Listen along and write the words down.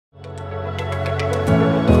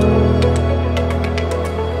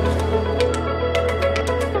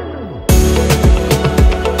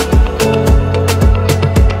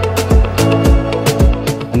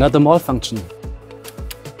Another malfunction.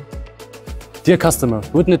 Dear customer,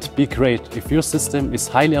 wouldn't it be great if your system is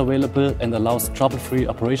highly available and allows trouble-free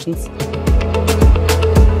operations?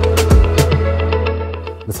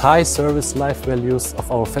 With high service life values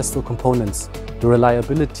of our Festo components, the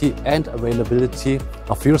reliability and availability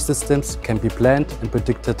of your systems can be planned and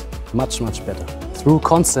predicted much better. Through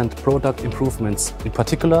constant product improvements, in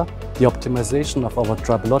particular, the optimization of our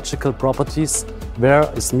tribological properties,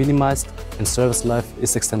 wear is minimized and service life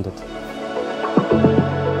is extended.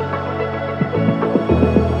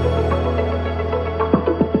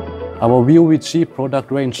 Our VUVG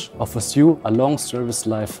product range offers you a long service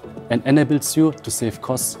life and enables you to save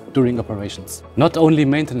costs during operations. Not only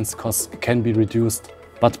maintenance costs can be reduced,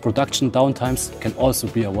 but production downtimes can also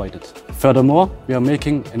be avoided. Furthermore, we are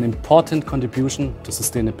making an important contribution to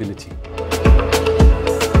sustainability.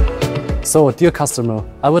 So, dear customer,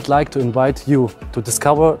 I would like to invite you to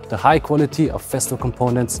discover the high quality of Festo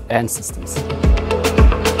components and systems.